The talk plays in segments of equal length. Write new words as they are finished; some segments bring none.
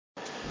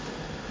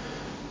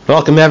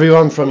Welcome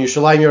everyone from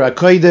Yerushalayim Yer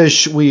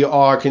HaKodesh. We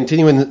are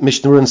continuing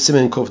Mishnah and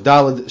Siman Kuf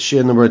Daled,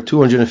 Shir number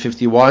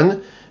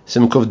 251,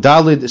 Siman Kuf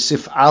Daled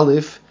Sif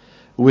Aleph,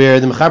 where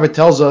the Mechaber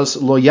tells us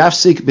Lo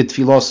Yafsik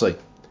B'Tfilosai.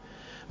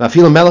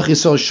 V'Afilu Melech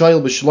Yisrael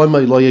Shoyel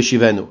B'Shloimei Lo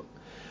Yeshivenu.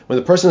 When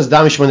the person is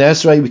Dam Shemona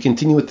Esrei, we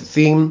continue with the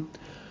theme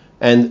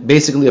and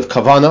basically of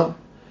Kavana,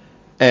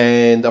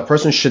 and a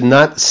person should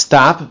not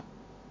stop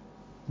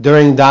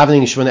during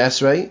davening Shemona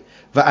Esrei.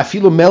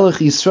 V'Afilu Melech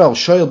Yisrael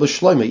Shoyel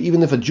B'Shloimei.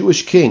 Even if a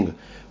Jewish king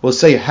will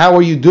say, "How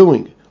are you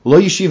doing?" Lo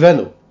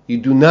yishivenu. You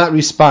do not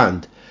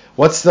respond.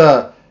 What's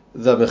the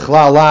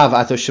mechlal lav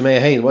ato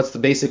shemei hein? What's the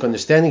basic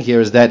understanding here?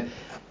 Is that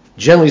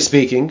generally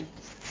speaking,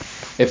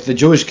 if the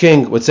Jewish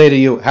king would say to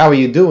you, "How are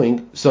you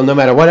doing?" So no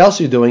matter what else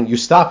you're doing, you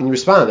stop and you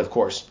respond, of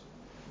course.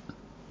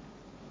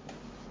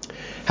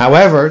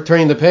 However,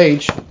 turning the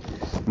page,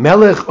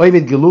 Melech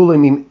oivid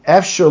gelulim im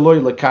efshar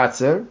loy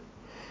lekatzer.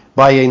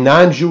 By a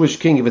non-Jewish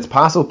king, if it's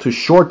possible to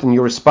shorten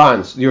your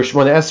response, your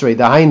Shemona Esrei,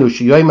 dahainu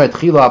sheyoyma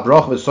tchila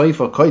abrach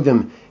v'soifa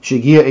koydem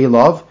shegia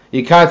elav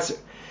yikatzer.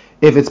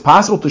 If it's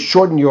possible to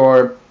shorten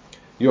your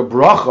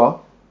bracha,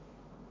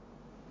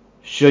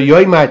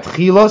 sheyoyma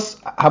tchilas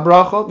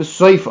habracha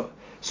v'soifa.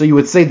 So you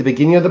would say the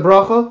beginning of the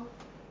bracha,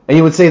 and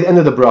you would say the end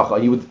of the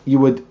bracha. You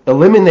would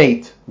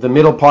eliminate the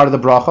middle part of the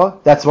bracha.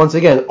 That's once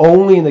again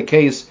only in the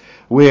case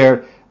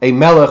where a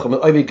melech,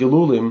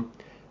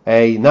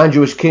 a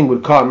non-Jewish king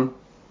would come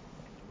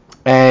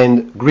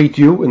and greet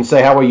you and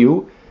say, "How are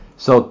you?"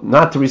 So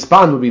not to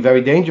respond would be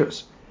very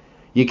dangerous.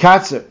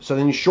 Yikatzer, so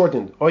then you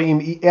shortened.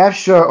 Oyim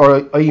efshar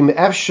or oyim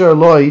efshar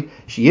loy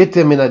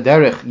sheyite min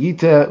haderech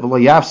yite v'lo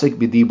yafsik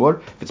b'dibor.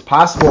 If it's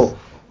possible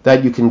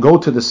that you can go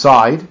to the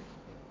side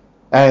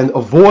and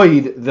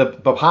avoid the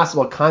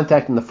possible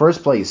contact in the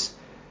first place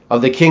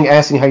of the king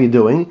asking how you're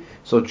doing,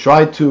 so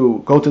try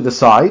to go to the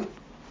side.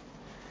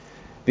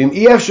 V'im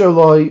efshar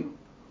loy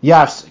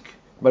yafsik.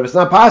 But if it's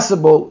not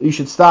possible, you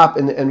should stop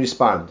and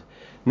respond.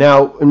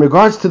 Now, in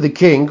regards to the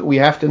king, we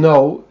have to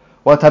know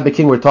what type of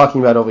king we're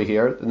talking about over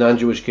here, the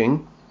non-Jewish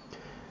king.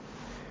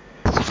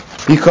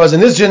 Because in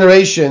this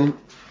generation,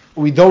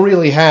 we don't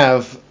really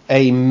have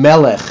a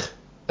melech,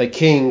 a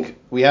king.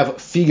 We have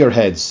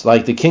figureheads,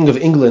 like the king of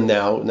England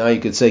now. Now you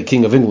could say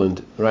king of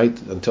England, right?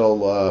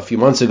 Until a few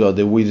months ago,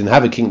 we didn't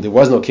have a king. There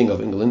was no king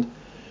of England.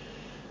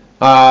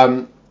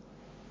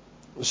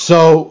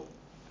 So,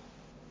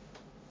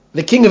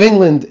 the king of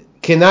England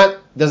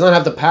does not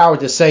have the power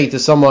to say to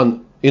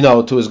someone,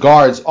 to his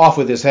guards, "Off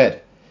with his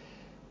head."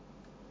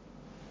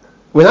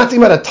 We're not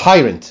talking about a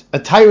tyrant. A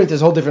tyrant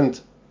is a whole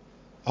different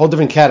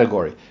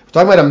category. We're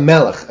talking about a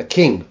melech, a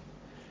king.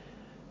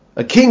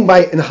 A king,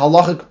 in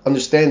halachic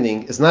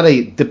understanding, is not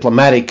a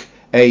diplomatic,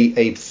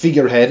 a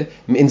figurehead.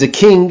 It means a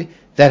king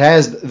that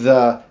has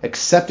the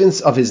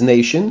acceptance of his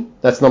nation.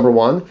 That's number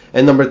one.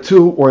 And number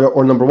two,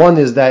 or number one,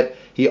 is that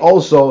he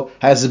also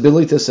has the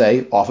ability to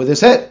say, "Off with his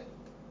head."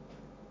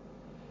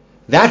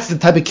 That's the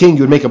type of king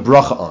you would make a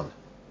bracha on.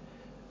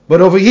 But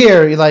over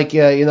here, you're like,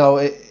 it's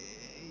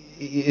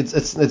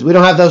we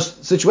don't have those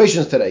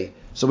situations today.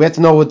 So we have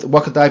to know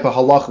what type of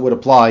halacha would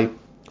apply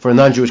for a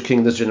non-Jewish king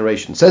in this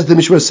generation. It says the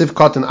Mishmar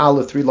Sifkat and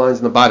Aleph, 3 lines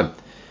in the bottom.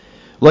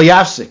 Lo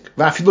yafsik.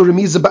 V'afilu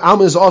remiza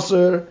ba'alma is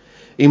aser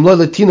im lo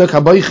letina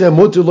kabayche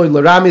mutu lo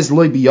l'ramiz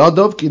lo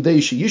biyadov kidei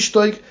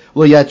sheyishtoik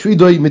lo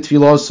yatridoi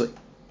mitfilosoi.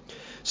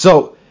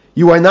 So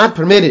you are not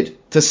permitted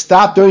to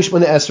stop during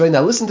Shemona Esrei.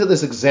 Now listen to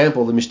this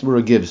example the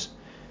Mishnah gives,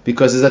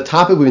 because it's a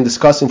topic we've been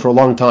discussing for a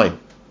long time.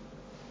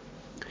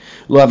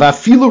 You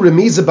can't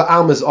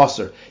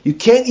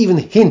even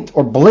hint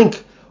or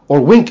blink or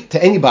wink to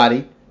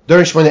anybody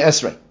during Shemona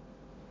Esrei.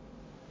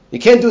 You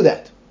can't do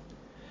that.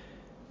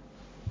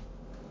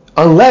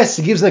 Unless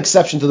he gives an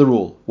exception to the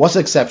rule. What's the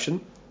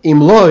exception?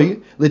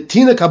 Imloi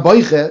letina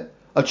kaboiche,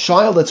 a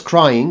child that's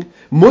crying,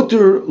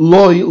 mutter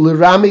loy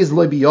lirames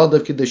loy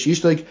biyadav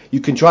kedeshishtoik. You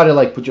can try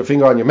to put your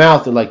finger on your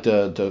mouth and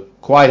to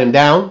quiet him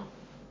down.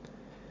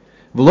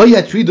 V'lo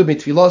yatridu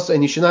mitfilos,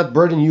 and he should not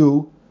burden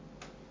you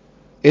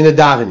in the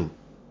davening.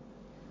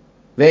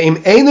 And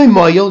if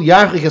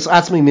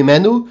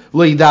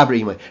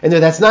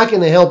that's not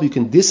going to help, you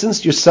can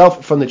distance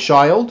yourself from the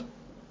child,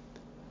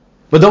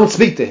 but don't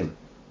speak to him.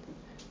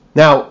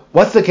 Now,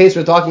 what's the case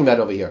we're talking about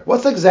over here?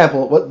 What's the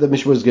example, what the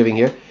Mishmar is giving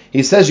here?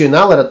 He says you're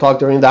not allowed to talk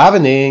during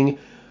davening.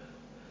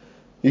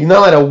 You're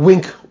not allowed to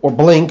wink or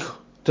blink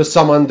to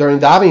someone during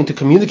davening to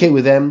communicate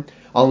with them,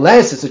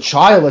 unless it's a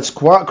child that's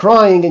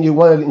crying and you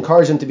want to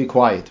encourage them to be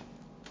quiet.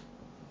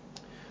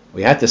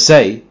 We have to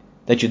say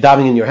that you're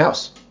davening in your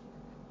house,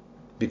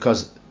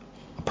 because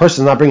a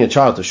person is not bringing a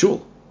child to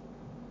shul,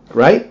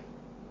 right?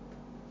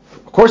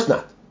 Of course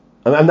not.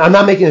 I'm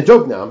not making a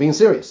joke now. I'm being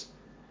serious,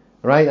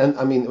 right?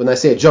 I mean, when I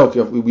say a joke,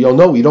 we all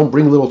know you don't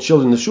bring little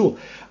children to shul.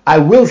 I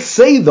will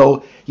say,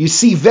 though, you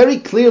see very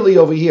clearly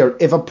over here,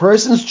 if a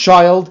person's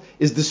child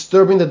is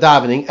disturbing the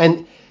davening,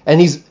 and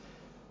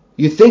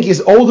you think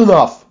he's old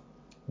enough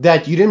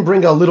that you didn't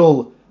bring a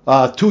little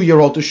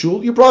 2-year-old to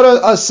shul, you brought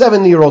a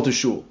 7-year-old to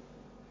shul,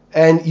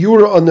 and you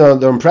were under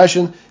the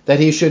impression that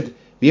he should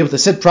be able to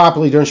sit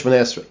properly during Shemona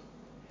Esrei,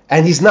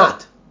 and he's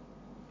not.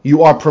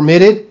 you are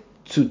permitted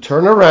to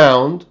turn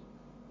around.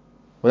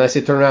 When I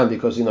say turn around,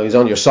 because he's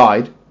on your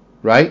side,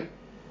 right?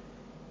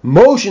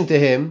 Motion to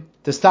him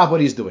to stop what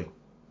he's doing.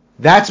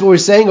 That's what we're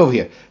saying over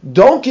here.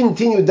 Don't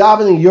continue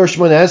davening your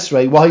Shemona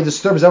Esrei while he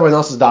disturbs everyone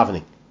else's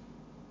davening.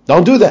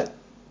 Don't do that.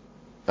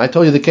 I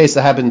told you the case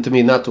that happened to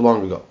me not too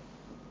long ago.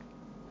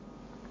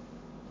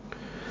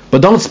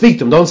 But don't speak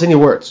to him. Don't say any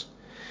words.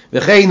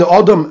 A person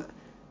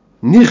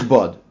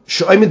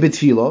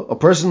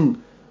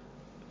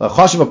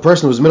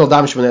who's middle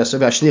dam Shemona Esrei.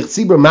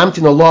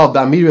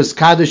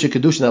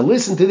 Now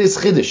listen to this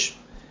chiddush.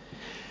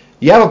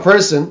 You have a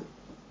person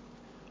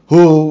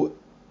who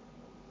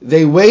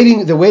they're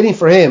waiting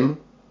for him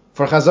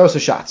for Chazar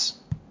Sashatz.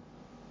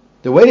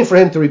 They're waiting for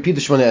him to repeat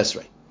the Shemona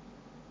Esrei.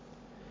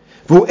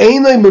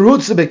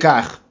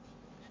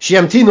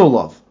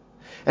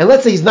 And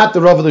let's say he's not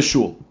the Rav of the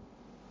Shul.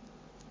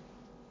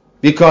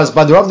 Because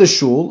by the Rav of the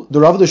Shul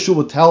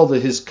will tell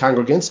his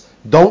congregants,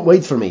 don't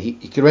wait for me. He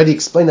can already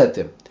explain that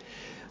to him.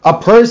 A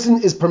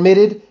person is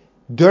permitted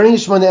during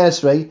Shemona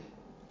Esrei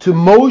to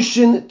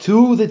motion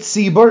to the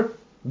tzibur,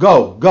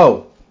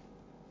 go.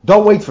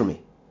 Don't wait for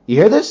me. You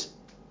hear this?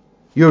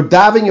 You're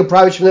davening your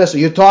private Shemona Esrei.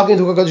 You're talking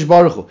to HaKadosh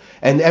Baruch Hu,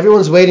 and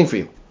everyone's waiting for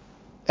you.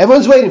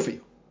 Everyone's waiting for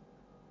you.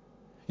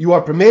 You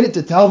are permitted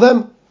to tell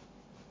them,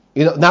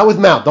 not with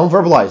mouth. Don't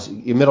verbalize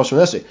your middle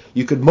Shemona Esrei.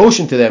 You could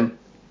motion to them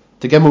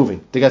to get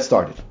moving, to get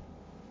started.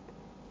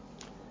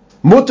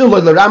 Mutar lo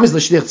l'ramiz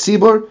l'shliach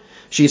tzibur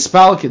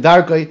sheyispal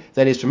kedarkai,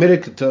 that is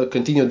permitted to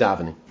continue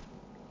davening.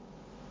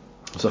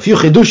 So a few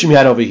chidushim you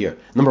had over here.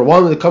 Number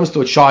one, when it comes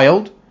to a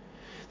child,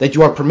 that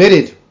you are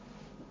permitted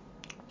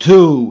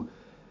to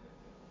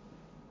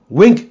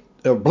wink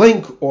or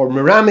blink or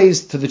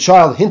mirames to the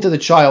child, hint to the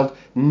child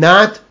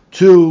not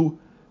to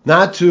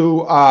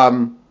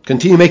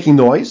continue making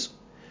noise.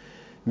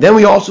 Then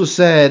we also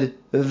said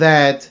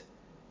that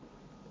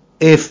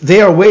if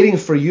they are waiting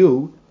for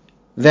you,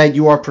 that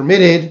you are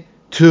permitted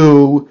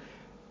to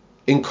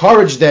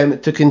encourage them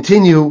to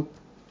continue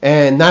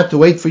and not to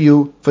wait for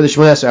you for the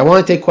Shemona Esrei. I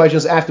want to take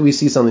questions after we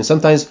see something.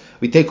 Sometimes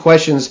we take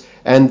questions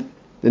and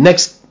the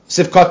next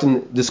Sif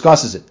Katan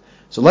discusses it.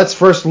 So let's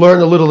first learn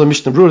a little of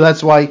Mishnah Berurah.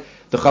 That's why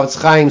the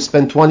Chavetz Chaim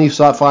spent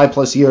 25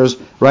 plus years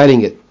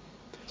writing it,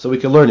 so we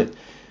can learn it.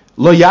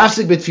 Lo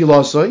yafsik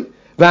b'tfilosoi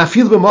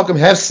v'afil b'makom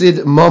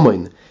hefsid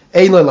mamoin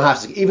ein lo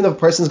lahafsik. Even if a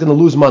person is going to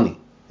lose money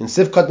in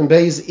Sif Katan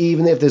Beis,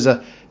 even if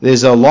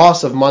there's a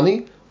loss of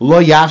money, lo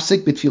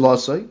yafsik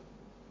b'tfilosoi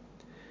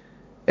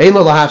ein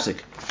lo lahafsik.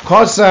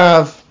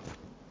 Kosav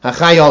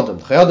ha'Chai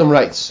Adam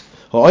writes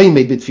ha'oim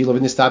made b'tfilo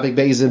v'nistabek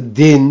beis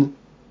din.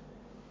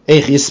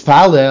 Eich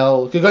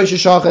yispalel kegoy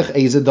sheshachach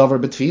eize davar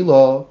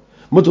betfilo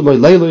mutar lo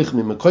leilich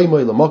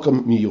mimakoymoy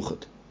lamakam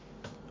miyuchad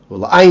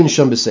u'la'ayin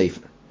sham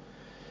b'sefer.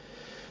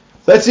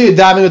 Let's say you're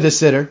davening with a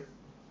siddur,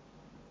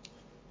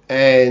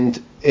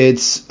 and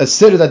it's a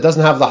siddur that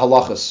doesn't have the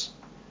halachas,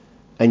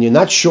 and you're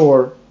not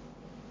sure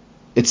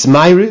it's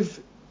ma'ariv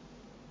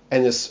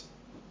and it's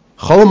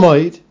chol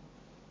hamoed,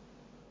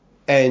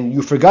 and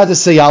you forgot to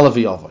say yalav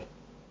v'yavoy.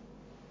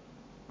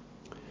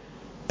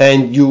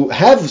 And you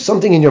have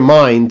something in your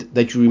mind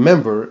that you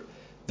remember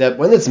that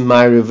when it's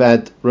Ma'ariv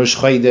at Rosh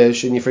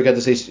Chodesh and you forget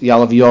to say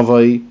Yalav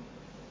Yavai,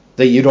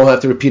 that you don't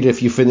have to repeat it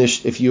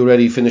if you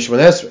already finished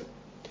Shemona Esrei.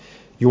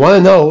 You want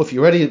to know if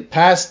you already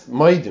passed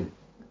Moedim.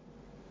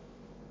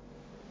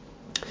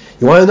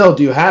 You want to know,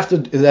 do you have to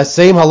that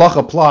same halach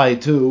apply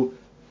to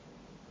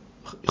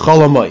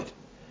Chol HaMoed?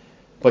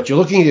 But you're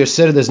looking at your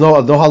siddur, there's no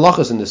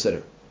halachas in the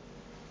siddur.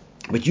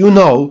 But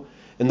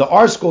in the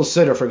R School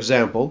Siddur, for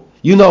example,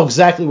 you know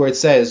exactly where it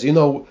says, you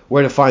know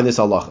where to find this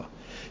halacha.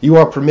 You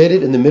are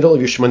permitted in the middle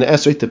of your Shemona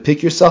Esrei to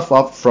pick yourself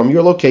up from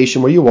your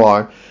location where you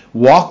are,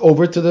 walk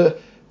over to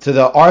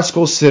the R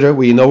School Siddur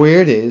where you know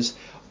where it is,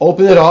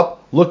 open it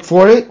up, look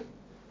for it,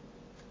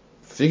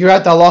 figure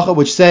out the halacha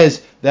which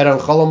says that on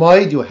Chol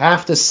HaMoed you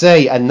have to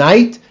say at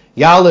night,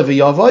 Ya'aleh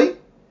v'yavoy.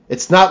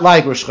 It's not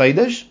like Rosh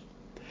Chodesh.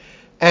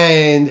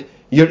 And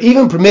you're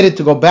even permitted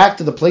to go back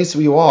to the place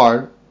where you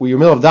are, where you're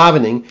in the middle of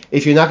davening,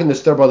 if you're not going to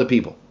disturb other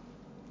people.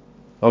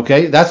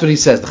 Okay, that's what he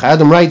says. The Chai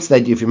Adam writes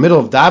that if you're in the middle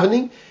of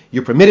davening,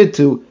 you're permitted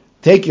to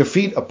take your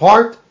feet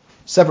apart,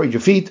 separate your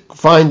feet,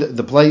 find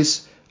the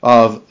place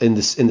in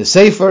the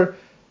sefer,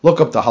 look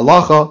up the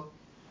halacha,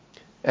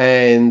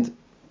 and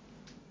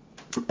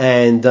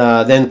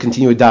then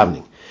continue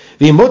davening.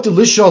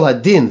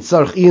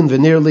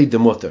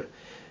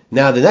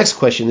 Now the next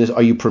question is: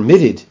 are you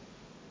permitted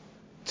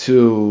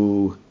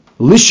to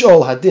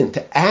lishol hadin,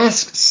 to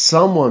ask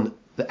someone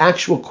the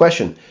actual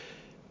question?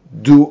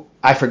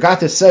 I forgot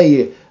to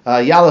say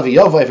Yalav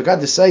Yova, I forgot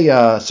to say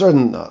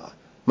certain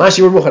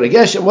Mashi Ruch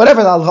HaRegesh,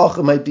 whatever the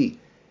halacha might be.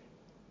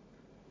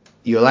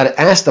 You're allowed to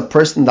ask the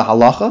person the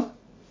halacha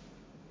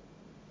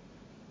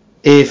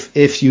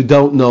if you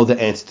don't know the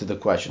answer to the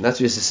question. That's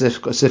just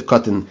a Sif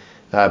Katan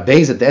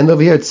Beis at the end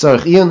over here. It's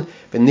Tzarech Ian,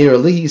 and near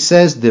Ali he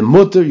says the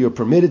mutter, you're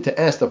permitted to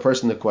ask the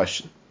person the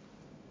question.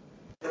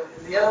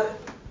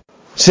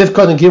 Sif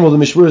Katan Gimel, the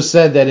Mishmur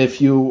said that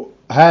if you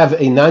have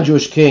a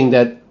non-Jewish king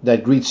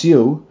that greets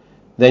you,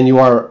 then you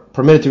are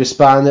permitted to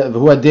respond.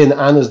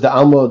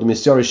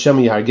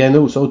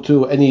 So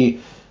too, any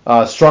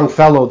strong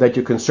fellow that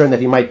you're concerned that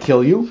he might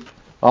kill you,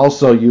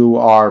 also you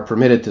are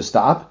permitted to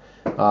stop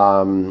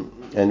and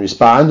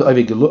respond.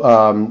 It's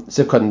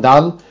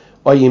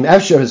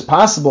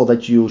possible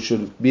that you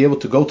should be able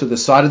to go to the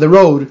side of the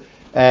road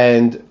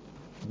and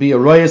be a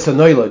royas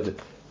anoilad,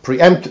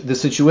 preempt the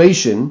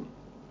situation,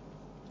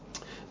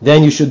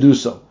 then you should do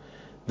so.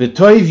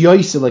 V'toiv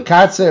yoyse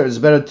lekatzer, it's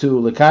better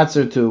to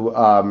lekatzer,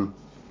 to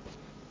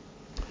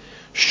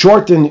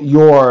shorten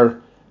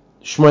your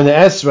Shemona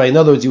Esrei. In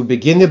other words, you would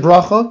begin the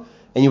bracha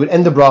and you would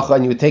end the bracha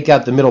and you would take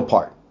out the middle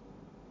part.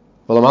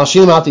 And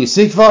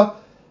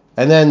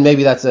then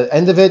maybe that's the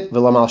end of it.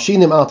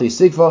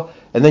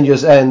 And then you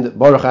just end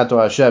Baruch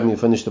Atah Hashem. You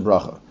finish the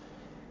bracha.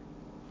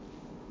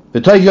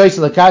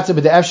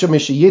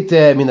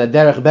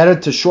 Better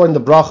to shorten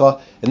the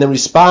bracha and then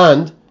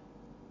respond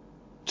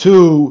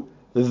to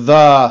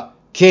the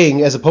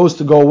king as opposed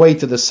to go away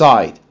to the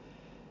side.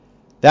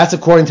 That's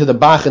according to the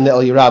Bach and the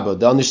Eli Rabbah.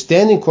 The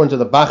understanding according to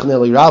the Bach and the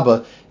Eli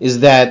Rabbah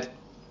is that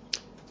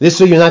this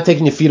way you're not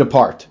taking your feet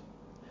apart.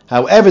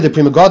 However, the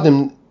Pri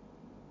Megadim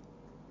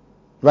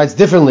writes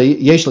differently. And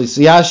the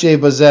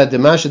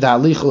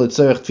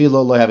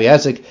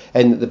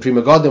Pri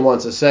Megadim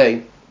wants to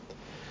say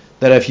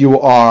that if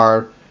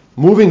you're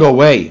moving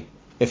away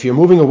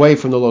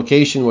from the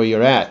location where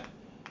you're at,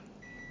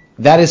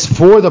 that is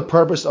for the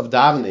purpose of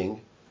davening.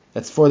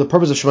 That's for the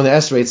purpose of Shemona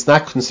Esrei. It's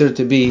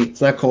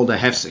not called a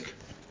hefsek.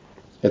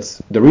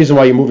 It's the reason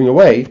why you're moving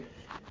away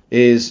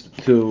is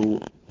to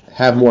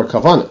have more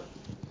kavanah,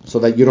 so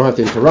that you don't have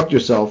to interrupt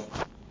yourself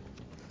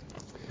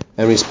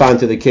and respond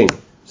to the king.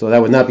 So that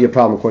would not be a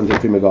problem according to the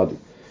Pri Megadim.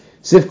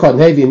 Sifkat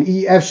Nevim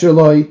E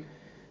Efsherloi,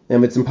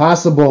 and it's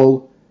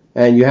impossible,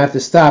 and you have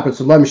to stop.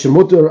 It's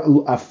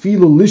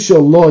afilu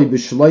lisho loy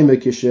b'shloime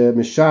kishe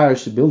mishar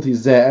shebilti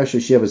zeh efsher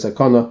sheva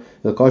sakana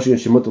v'koshin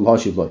shemutul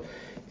hashiv loy.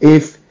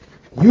 If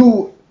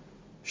you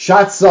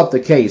shots up the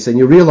case and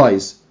you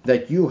realize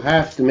that you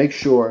have to make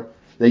sure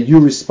that you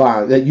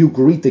respond, that you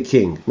greet the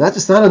king.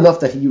 It's not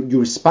enough that you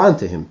respond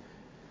to him.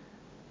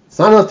 It's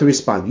not enough to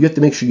respond. You have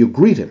to make sure you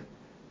greet him.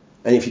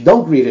 And if you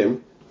don't greet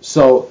him,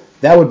 so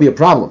that would be a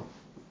problem.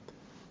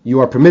 You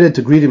are permitted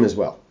to greet him as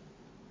well.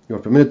 You are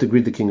permitted to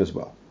greet the king as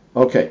well.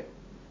 Okay.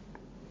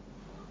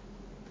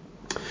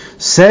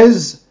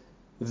 Says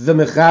the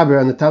Mechaber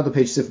on the top of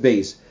page Sif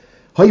Beis.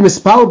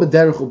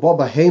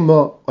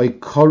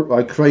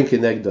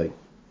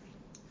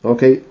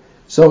 Okay,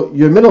 so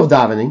you're in the middle of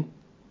davening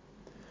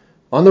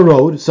on the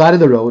road, side of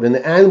the road, and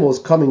the animal is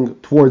coming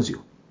towards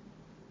you,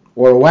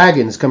 or a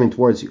wagon is coming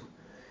towards you.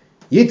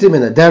 Yitim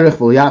in a derech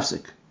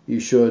v'yafsik.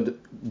 You should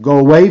go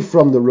away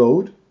from the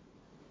road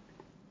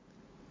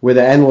where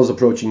the animal is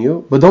approaching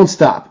you, but don't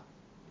stop.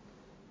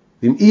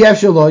 I'm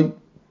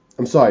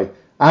sorry.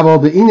 Aval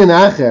be'inyan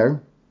acher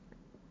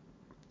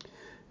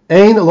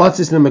ein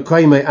latzis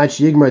memekayme ad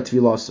sheyigmar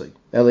tfilasei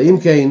elaim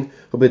kein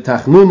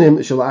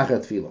ubetachnunim shel acher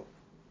tfilo.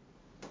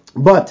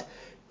 But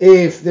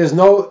if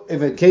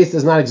a case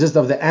does not exist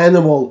of the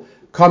animal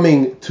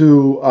coming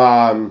to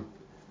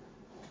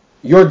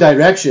your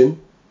direction,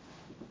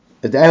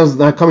 if the animal is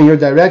not coming your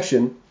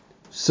direction,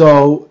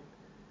 so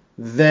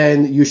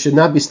then you should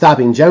not be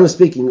stopping. Generally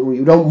speaking,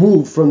 we don't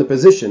move from the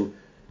position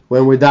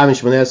when we're davening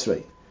Shemona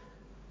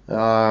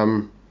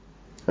Esrei.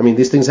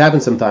 These things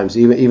happen sometimes.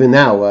 Even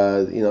now,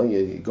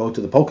 you go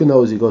to the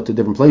Poconos, you go to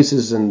different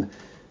places, and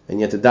you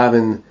have to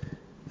daven.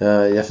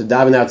 You have to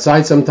daven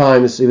outside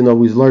sometimes, even though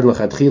we've learned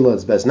l'chadchila,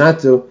 it's best not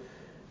to.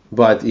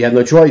 But you have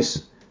no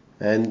choice.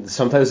 And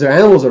sometimes there are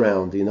animals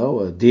around,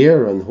 a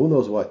deer and who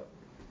knows what.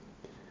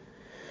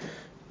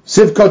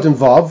 Sivkot and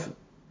Vav.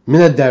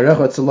 Mina derech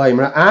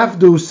atzalayimra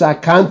avdu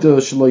sakanto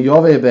shlo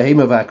yove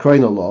behema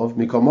v'akroin olov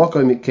mikol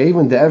mokom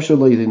kevan de'ev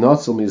shlo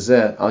yidinotzel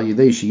mizeh al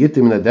yidei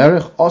sheyitim mina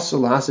derech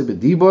osel hase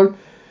bedibor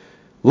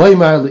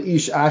loymar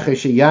leish acher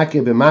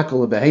sheyake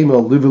b'makol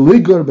behema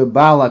liveligur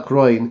bebal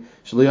akroin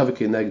shlo yove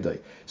kenegdoi.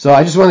 So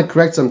I just want to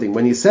correct something.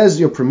 When he says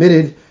you're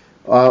permitted,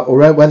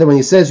 or whether when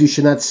he says you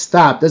should not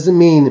stop, doesn't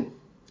mean.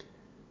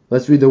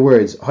 Let's read the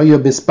words. Hayu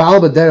mispal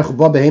b'derech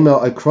bo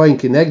behema akroin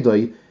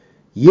kenegdoi.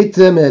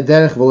 Yitem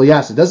derech v'lo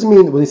yasik. Doesn't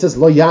mean, when he says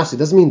lo yasik,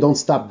 doesn't mean don't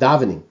stop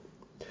davening.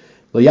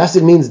 Lo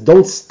yasik means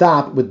don't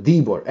stop with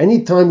dibor.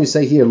 Anytime you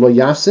say here lo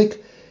yasik,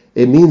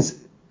 it means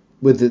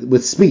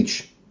with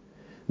speech.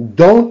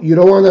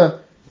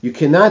 You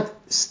cannot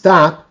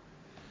stop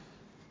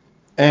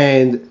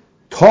and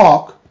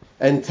talk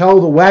and tell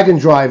the wagon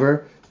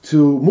driver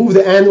to move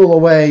the animal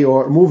away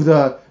or move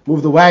the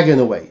wagon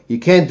away. You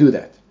can't do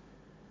that.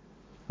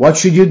 What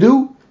should you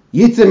do?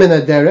 Yitem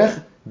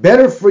derech.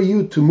 Better for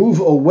you to move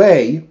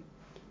away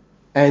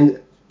and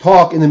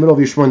talk in the middle of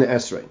your Shemona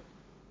Esrei.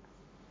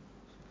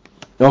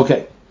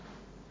 Okay.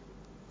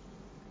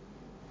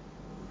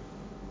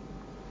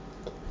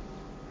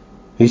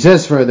 He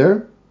says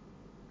further,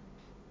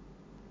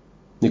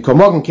 since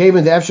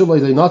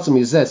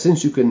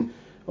you can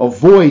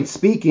avoid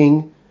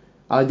speaking,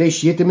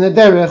 it's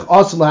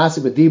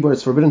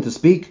forbidden to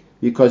speak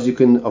because you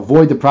can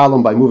avoid the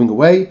problem by moving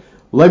away.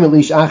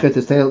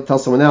 To tell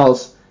someone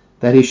else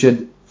that he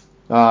should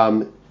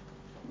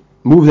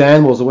move the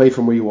animals away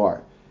from where you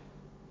are.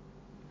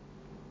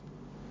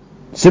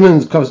 Simon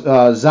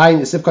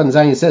Sifkan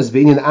Zayin says,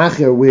 B'inyan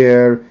Acher,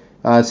 where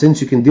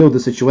since you can deal with the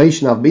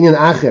situation of B'inyan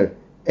Acher,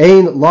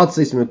 Ein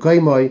Lotzeis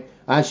Mekoimoy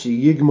Ashi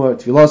Yigmar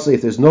Tfilasei,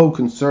 if there's no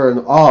concern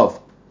of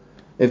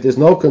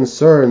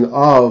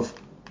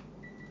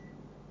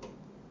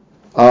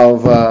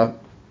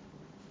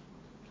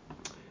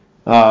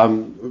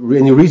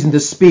any reason to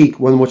speak,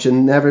 one should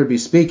never be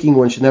speaking,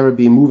 one should never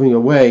be moving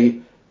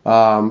away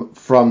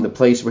from the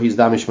place where he's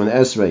Damish Man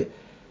Esrei.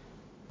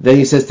 Then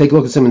he says, take a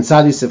look at Simon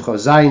Sadi Sifcha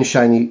Zayin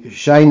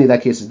Shiny.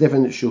 That case is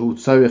different. Shuhu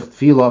Tzarich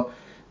Tefila.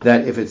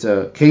 That if it's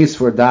a case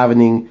for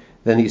davening,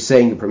 then he's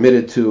saying you're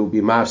permitted to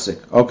be mafsik.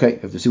 Okay, you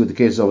have to see what the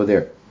case is over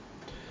there.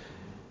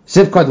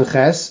 Sifkat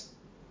Neches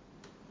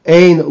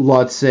Ein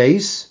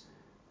Lotzeis.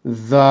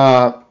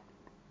 The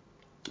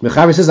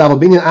Mechaber says, "Aval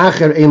binyan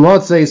acher ein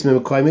lotzeis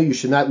me'mekoyme." You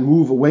should not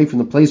move away from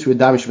the place where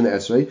you're damish from the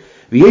esrei.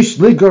 V'yesh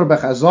ligor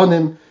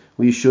b'chazonim.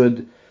 We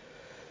should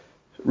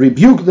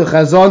rebuke the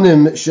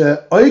chazonim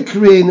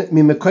she'oikrein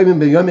mi'mekoyme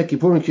b'yom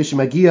kippurim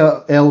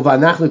kishmagia el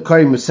v'anachnu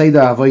karim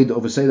v'seder avoda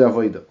over seder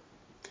avoda.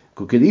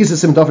 Kukid isa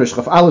sim dofer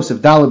shchaf aleph sef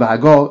daleh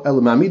b'hago el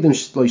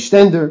ma'amidim lo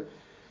yishtender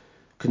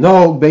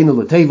k'nog beinu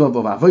l'teva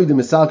v'avoda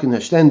misalkin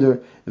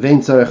hashtender vein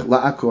tzarech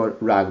la'akor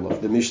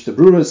raglo. The Mishnah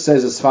Berurah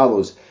says as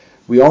follows.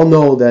 We all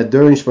know that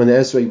during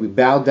Shemona Esrei we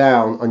bow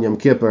down on Yom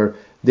Kippur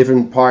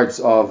different parts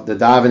of the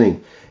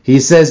davening. He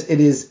says it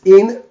is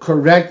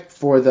incorrect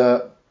for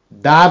the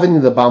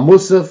davening, the Baal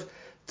Musaf,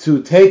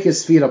 to take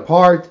his feet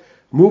apart,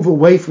 move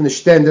away from the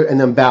shtender,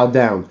 and then bow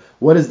down.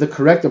 What is the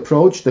correct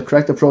approach? The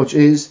correct approach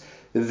is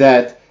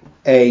that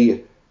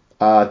a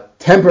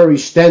temporary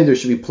shtender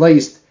should be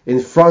placed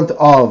in front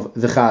of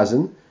the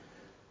chazan,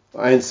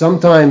 and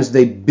sometimes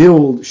they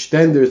build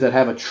shtenders that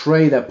have a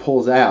tray that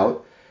pulls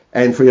out.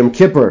 And for Yom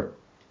Kippur,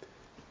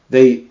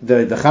 the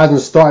chazan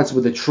starts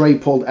with the tray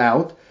pulled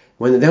out.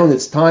 When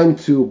it's time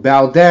to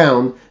bow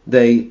down,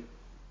 he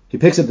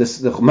picks up the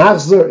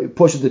machzor,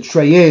 pushes the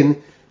tray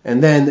in,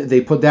 and then they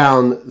put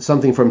down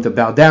something for him to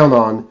bow down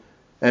on.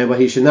 But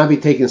he should not be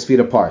taking his feet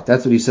apart.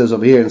 That's what he says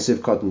over here in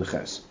Sivkot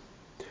Neches.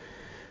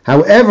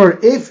 However,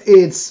 if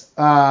it's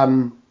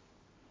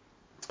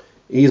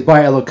he's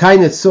by Elokai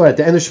Netzor at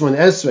the end of Shemona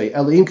Esrei,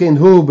 Elohim Kein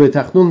Hu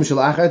b'Tachnun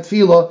Mishal Achar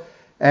Tefila,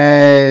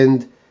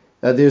 and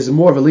there's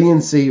more of a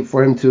leniency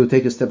for him to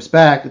take his steps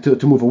back,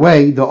 to move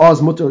away. The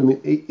oz mutar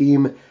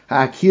im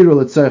ha'akiru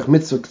l'tzarech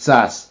mitzvah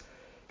k'tzas.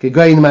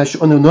 Kegoyin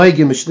ma'ash'onu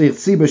noigim m'shlich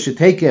tzibur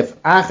shetekef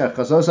achar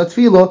chazos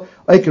atfilo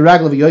oike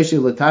ragla v'yoshi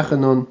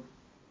l'tachanun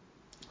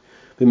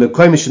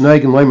v'mekoy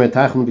m'shenoigim loimer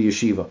tachanun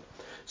v'yeshiva.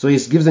 So he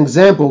gives an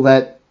example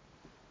that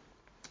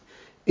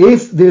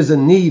if there's a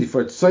need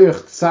for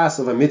tzarech k'tzas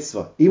of a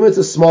mitzvah, even if it's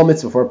a small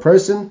mitzvah, for a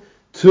person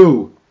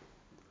to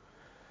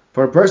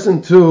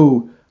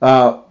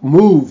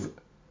move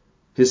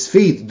his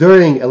feet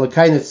during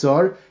Elokai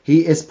Netzor,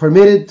 he is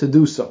permitted to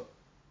do so.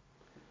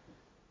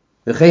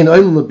 So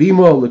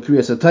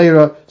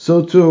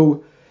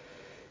too,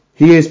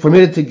 he is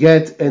permitted to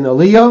get an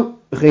aliyah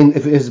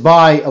if it is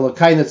by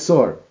Elokai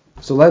Netzor.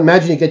 So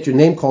imagine you get your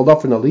name called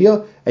up for an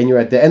aliyah, and you're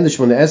at the end of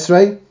Shemona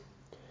Esrei.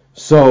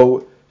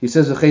 So he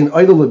says, for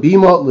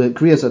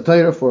Kriyas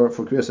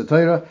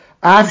HaTorah,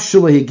 Af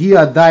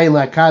shulahigia dayin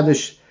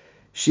la'kadosh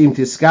shim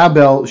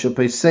tiskabel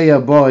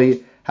shepeseya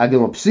boy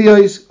hagel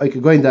psiois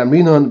oikegoyin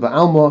damrinon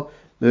ba'alma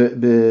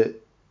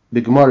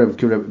begemara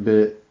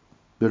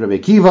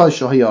b'Rebbe Kiva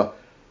shohaya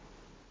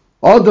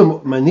adam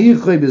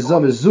manichoi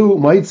bezavis zu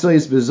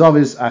ma'itzois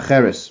bezavis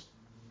acheres.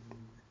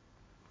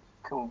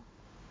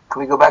 Can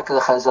we go back to the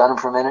Chazanim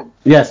for a minute?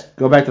 Yes,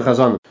 go back to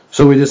Chazanim.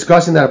 So we're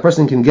discussing that a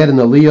person can get an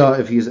aliyah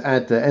if he's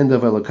at the end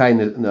of Elokai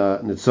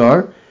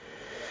Netzor.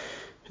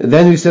 And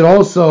then we said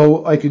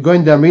also, I could go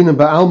in Damrinim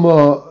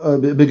ba'alma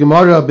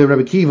b'Gemara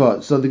b'Rebbe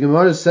Kiva. So the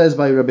Gemara says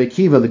by Rebbe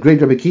Kiva, the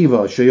great Rebbe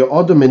Kiva, she'yo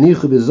adam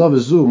menichu b'zavis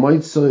zu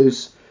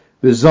ma'itzois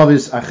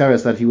bezavis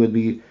acheres, that he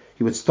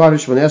would start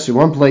Shemona Esrei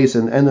one place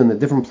and end in a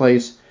different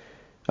place.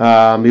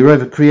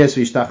 Miroiv kriyas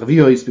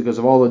v'ishtachaviyos, because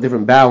of all the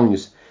different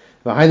bowings.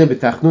 So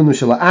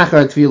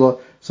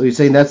he's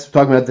saying that's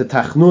talking about the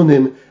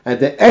tachnunim at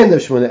the end of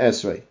Shemona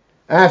Esrei,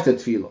 after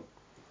tefillah.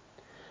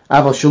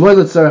 Aval shaloi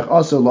letzarech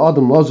also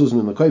la'adam lazuz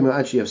min makoyim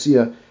ad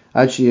sheyafsiyah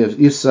ad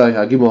sheyafsiyah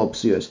hagimol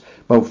psiyos.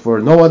 But for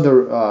no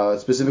other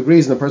specific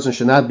reason, a person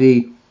should not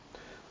be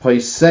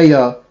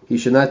paiseya. He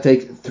should not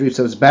take 3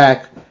 steps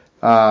back,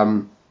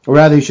 or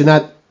rather, he should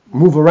not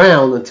move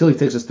around until he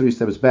takes his 3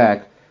 steps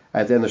back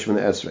at the end of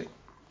Shemona Esrei.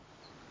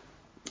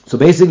 So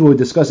basically, what we're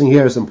discussing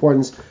here is the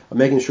importance of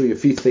making sure your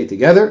feet stay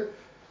together.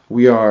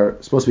 We are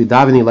supposed to be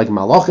davening like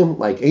malachim,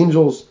 like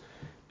angels,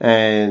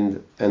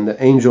 and the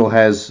angel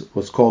has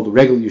what's called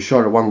regular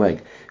yishara, one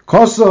leg.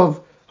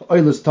 Kosov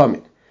oilas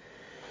tamid.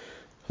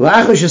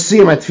 La'achar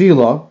shesiyam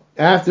atfila,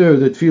 after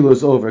the tefillah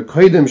is over,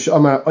 koidem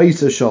shamar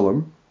oisa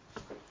shalom.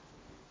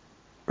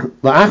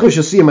 La'achar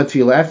shesiyam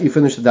atfila, after you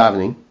finish the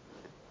davening,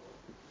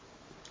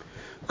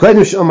 Before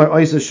you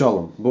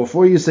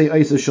say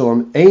Isa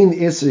Shalom, Ein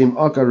Isrim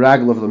Aka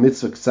Ragel of the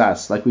Mitzvah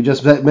Ksas, like we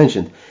just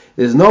mentioned,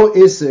 there's no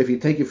Isra if you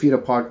take your feet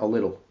apart a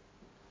little.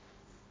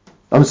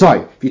 I'm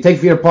sorry, if you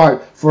take your feet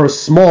apart for a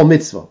small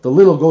mitzvah, the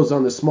little goes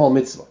on the small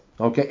mitzvah.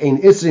 Okay,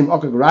 Ein Isrim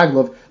Aka Ragel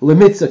of the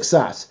Mitzvah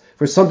Ksas,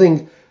 for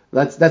something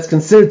that's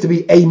considered to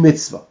be a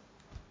mitzvah.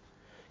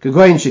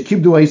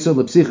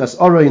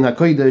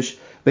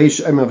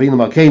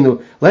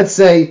 Let's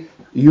say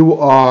you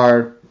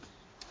are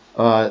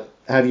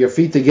have your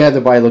feet together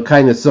by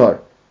Lokai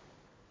Nesar.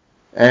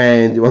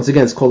 And once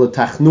again, it's called the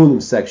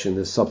Tachnunim section,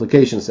 the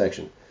supplication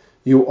section.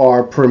 You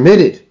are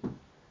permitted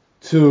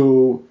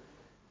to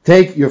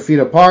take your feet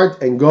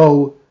apart and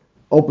go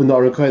open the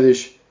Aruch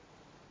Kodesh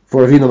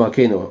for Avinu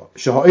Malkeinu.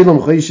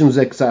 Shaha'ilum Chayishim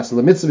Zeksas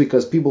mitzvah,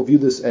 because people view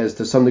this as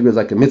to some degree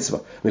like a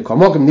mitzvah.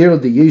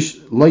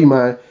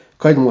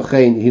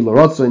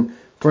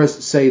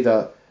 First say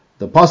the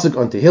pasuk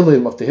on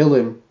Tehillim of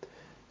Tehillim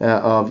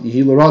of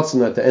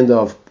Yehilu at the end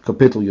of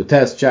Kapitel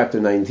Yotes, chapter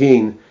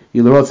 19.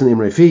 Yehilu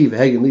Imrei Fi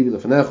v'Hegen Livi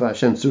Lefenecha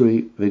Hashem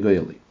Tzuri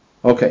v'Goyeli.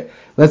 Okay,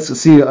 let's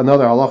see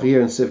another halacha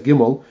here in Sif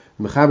Gimel.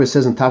 Mechaber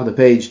says on top of the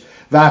page,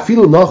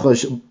 Va'afilu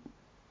Nachash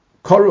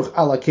Karuch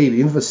Ala Kevi.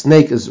 Even if a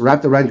snake is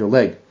wrapped around your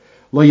leg,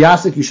 Lo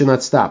Yasik, you should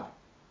not stop.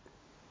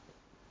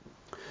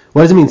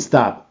 What does it mean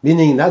stop?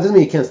 Meaning that doesn't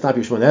mean you can't stop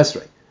your Shemona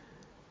Esrei.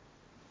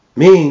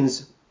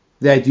 Means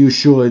that you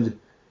should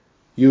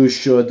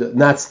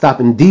not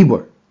stop in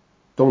dibur.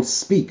 Don't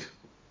speak.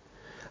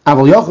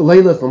 But you're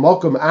allowed to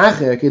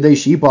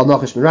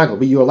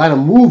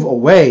move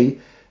away,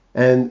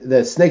 and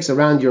the snake's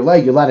around your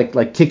leg, you're allowed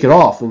to kick it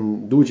off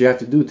and do what you have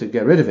to do to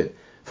get rid of it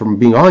from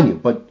being on you.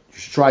 But you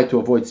should try to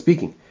avoid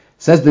speaking.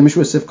 Says the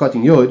Mishra Sifkat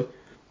in Yud,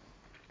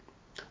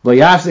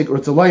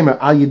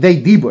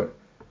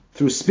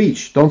 through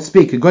speech. Don't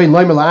speak. To ask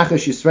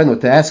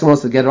someone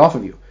else to get it off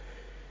of you.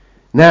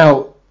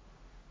 Now,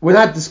 we're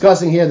not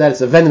discussing here that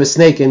it's a venomous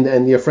snake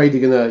and you're afraid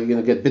you're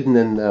gonna get bitten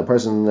and a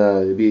person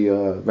be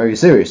very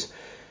serious.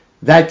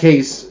 That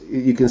case,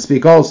 you can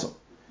speak also.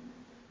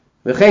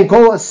 Now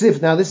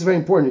this is very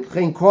important.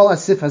 Whenever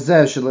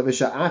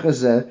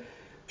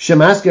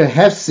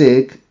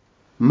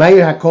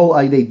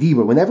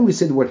we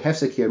say the word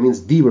hefsek here, it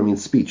means dibur,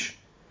 means speech.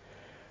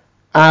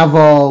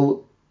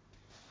 Aval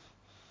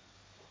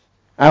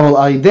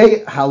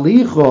aidei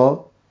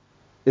halicho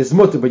is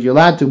mutter, but you're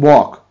allowed to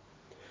walk.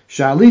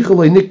 Shalicha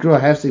lo nikra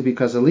hefsek,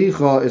 because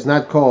alicha is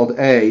not called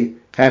a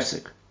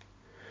hefsek.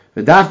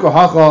 V'dafka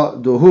hacha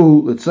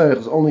dohu l'tzarich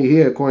is only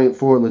here according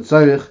for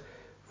l'tzarich,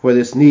 for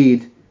this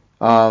need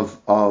of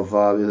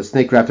the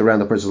snake wrapped around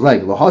the person's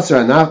leg.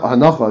 L'hasar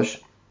hanachash,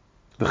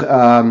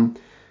 l'hasar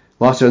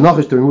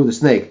hanachash to remove the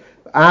snake.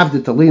 Av the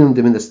talinum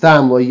dim in the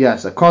stam lo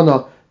yes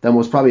akana. Then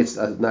most probably it's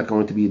not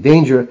going to be a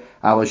danger.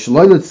 But if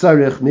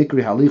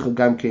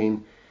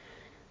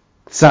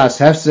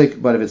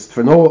it's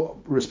for no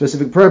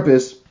specific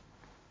purpose,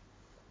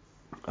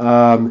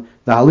 the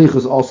halich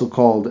is also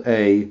called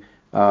a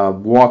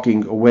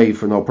walking away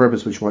for no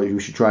purpose, which you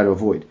should try to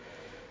avoid.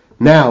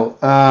 Now,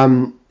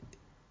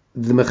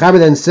 the Mechaber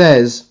then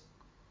says,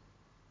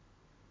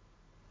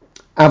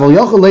 you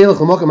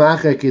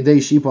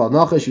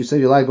say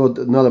you're allowed to go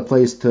to another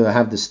place to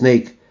have the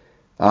snake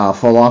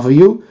fall off of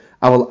you.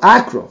 Aval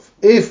akrov,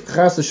 if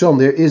chas Hashem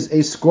there is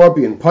a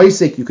scorpion,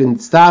 paisik, you can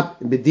stop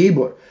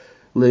b'dibur.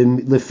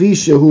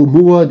 Lefisha hu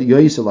muad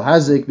yoisel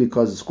hazik,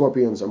 because the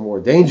scorpions are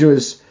more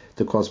dangerous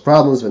to cause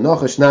problems.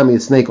 V'nochash nami, the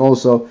snake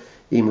also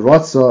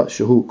imrotza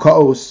shehu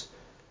kaos,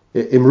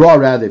 imra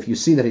rather. If you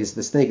see that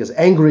the snake is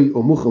angry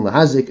or muchel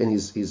lahazik and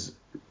he's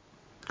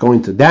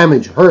going to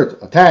damage,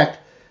 hurt, attack,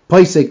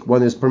 paisik,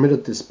 one is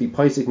permitted to speak.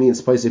 Paisik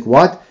means paisik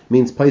what?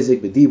 Means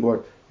paisik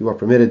b'dibur. You are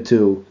permitted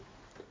to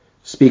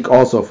speak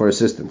also for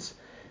assistance.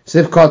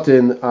 Sifkat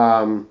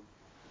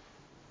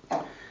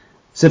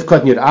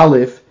Yud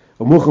Aleph,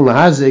 Umuchel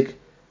Lahazik,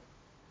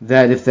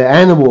 that if the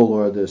animal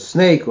or the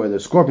snake or the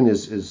scorpion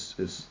is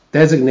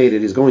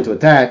designated is going to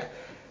attack,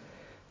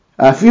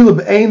 even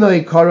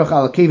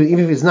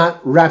if it's not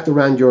wrapped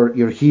around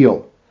your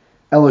heel,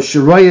 you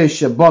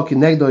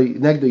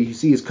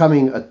see he's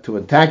coming to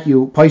attack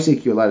you,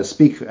 Paisik, you're allowed to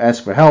speak,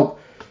 ask for help.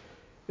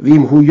 If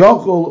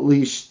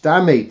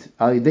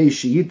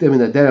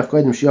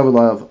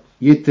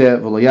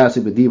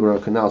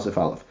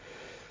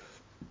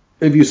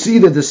you see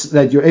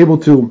that you're able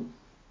to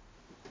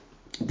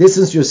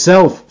distance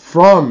yourself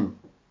from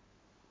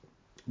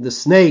the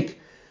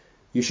snake,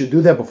 you should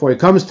do that before it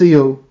comes to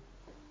you,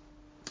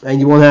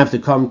 and you won't have to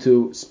come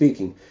to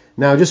speaking.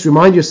 Now, just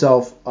remind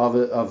yourself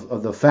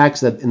of the facts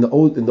that in the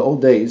old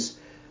days,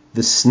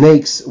 the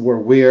snakes were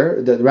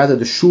where, the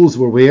shuls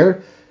were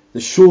where. The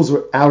shuls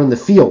were out in the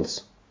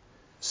fields.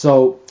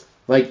 So,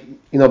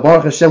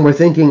 Baruch Hashem, we're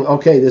thinking,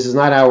 okay, this is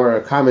not our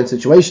common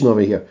situation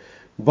over here.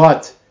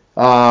 But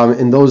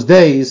in those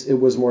days, it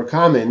was more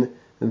common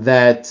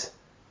that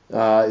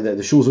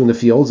the shuls were in the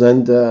fields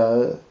and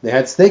they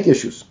had snake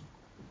issues.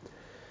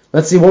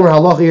 Let's see one more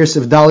halacha here.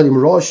 Sif Dalit im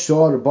rosh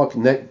shor bak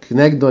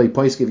knegdoi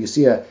poisk. If you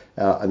see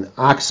an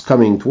ox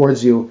coming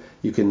towards you,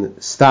 you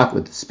can stop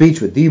with speech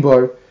with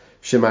dibur.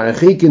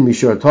 Shemarachikin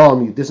mishor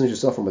tom. You distance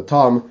yourself from a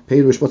tom.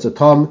 Peirush, what's a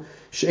tom?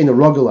 She'ein a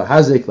rogel a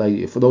hazik.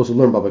 Like for those who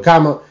learn Baba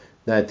Kama,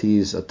 that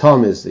a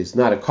tom is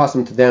not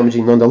accustomed to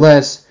damaging.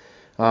 Nonetheless,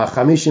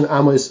 chamishin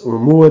amos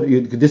umuad.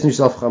 You can distance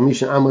yourself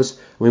chamishin amos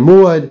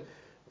umuad.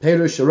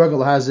 Perush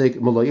Sharagal Hazik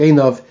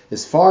Mulayinov.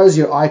 As far as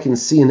your eye can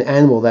see an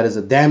animal that is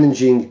a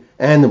damaging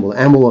animal.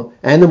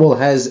 Animal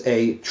has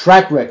a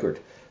track record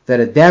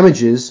that it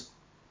damages.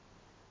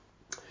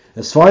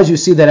 As far as you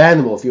see that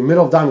animal, if you're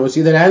middle of down, you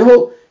see that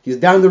animal, he's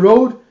down the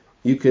road,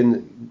 you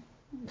can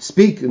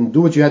speak and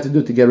do what you have to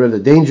do to get rid of the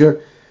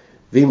danger.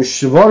 If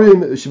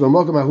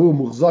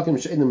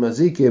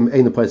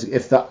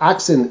the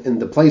oxen in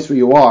the place where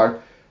you are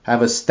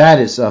have a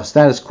status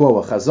quo,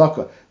 a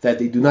chazaka, that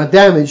they do not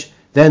damage,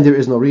 then there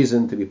is no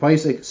reason to be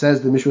paisik,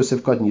 says the Mishra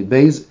Sifkat in Yud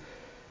Beis.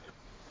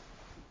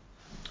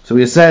 So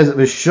he says,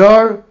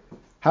 Vishar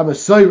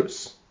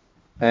Hamasayrus,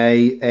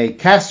 a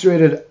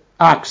castrated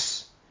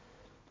ox.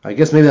 I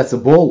guess maybe that's a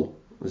bull.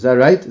 Is that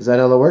right? Is that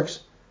how that works?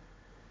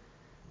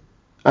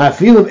 I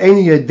feel of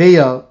any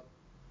idea,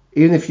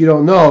 even if you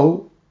don't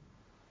know,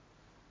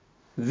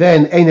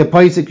 then any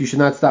paisik, you should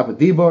not stop at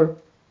dibur.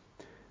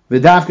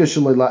 V'dafka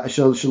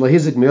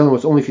shalahizik me'olim,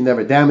 it's only if you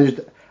never damaged.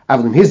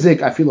 Avlim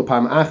hizik, I feel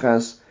upon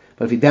achas.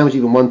 But if you damage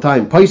even one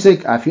time,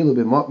 paisik, I feel a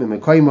bit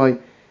b'mekoymai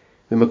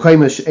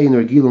she'ein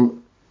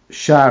regilum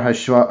shar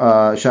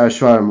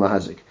hashvarim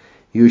lahazik.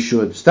 You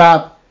should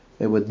stop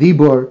with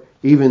dibur,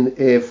 even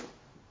if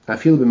I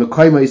feel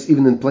b'mekoymai,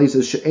 even in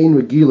places she'ein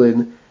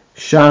regilin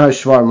shar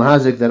hashvarim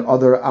lahazik, that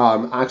other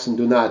oxen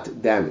do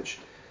not damage.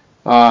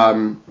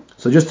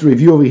 So just to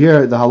review over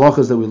here the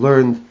halachas that we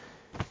learned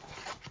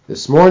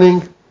this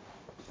morning.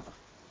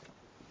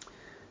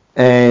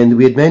 And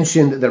we had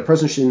mentioned that a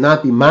person should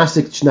not be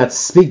masik, should not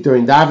speak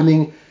during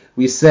davening.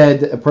 We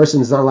said a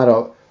person is not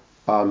allowed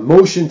to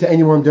motion to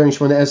anyone during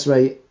Shemona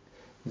Esrei.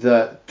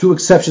 The two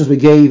exceptions we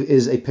gave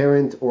is a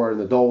parent or an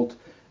adult.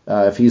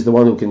 If he's the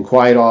one who can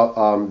quiet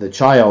the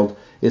child,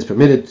 is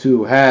permitted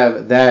to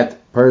have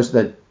that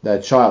person,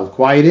 that child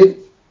quieted,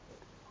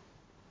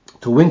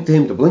 to wink to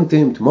him, to blink to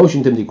him, to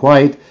motion to him to be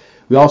quiet.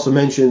 We also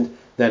mentioned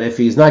that if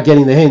he's not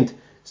getting the hint,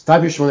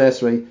 stop your Shemona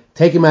Esrei,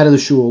 take him out of the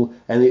shul,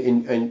 and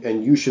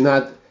you should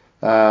not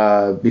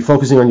be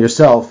focusing on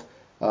yourself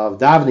of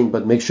davening,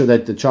 but make sure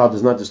that the child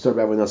does not disturb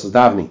everyone else's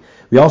davening.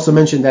 We also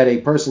mentioned that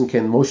a person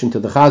can motion to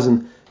the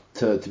chazan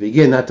to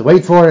begin, not to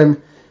wait for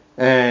him.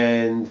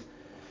 And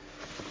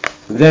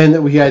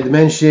then we had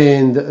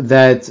mentioned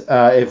that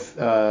if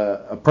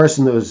a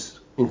person was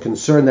in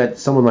concern that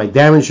someone might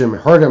damage him,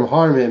 hurt him,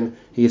 harm him,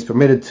 he is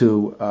permitted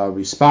to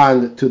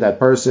respond to that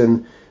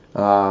person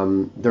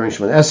during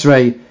Shemona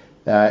Esrei.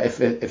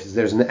 If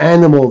there's an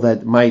animal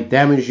that might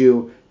damage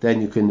you,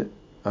 then you can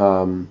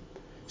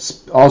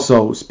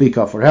also speak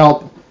up for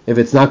help. If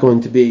it's not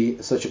going to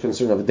be such a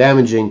concern of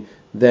damaging,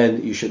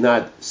 then you should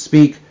not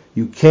speak.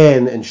 You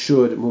can and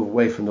should move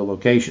away from the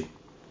location.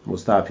 We'll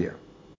stop here.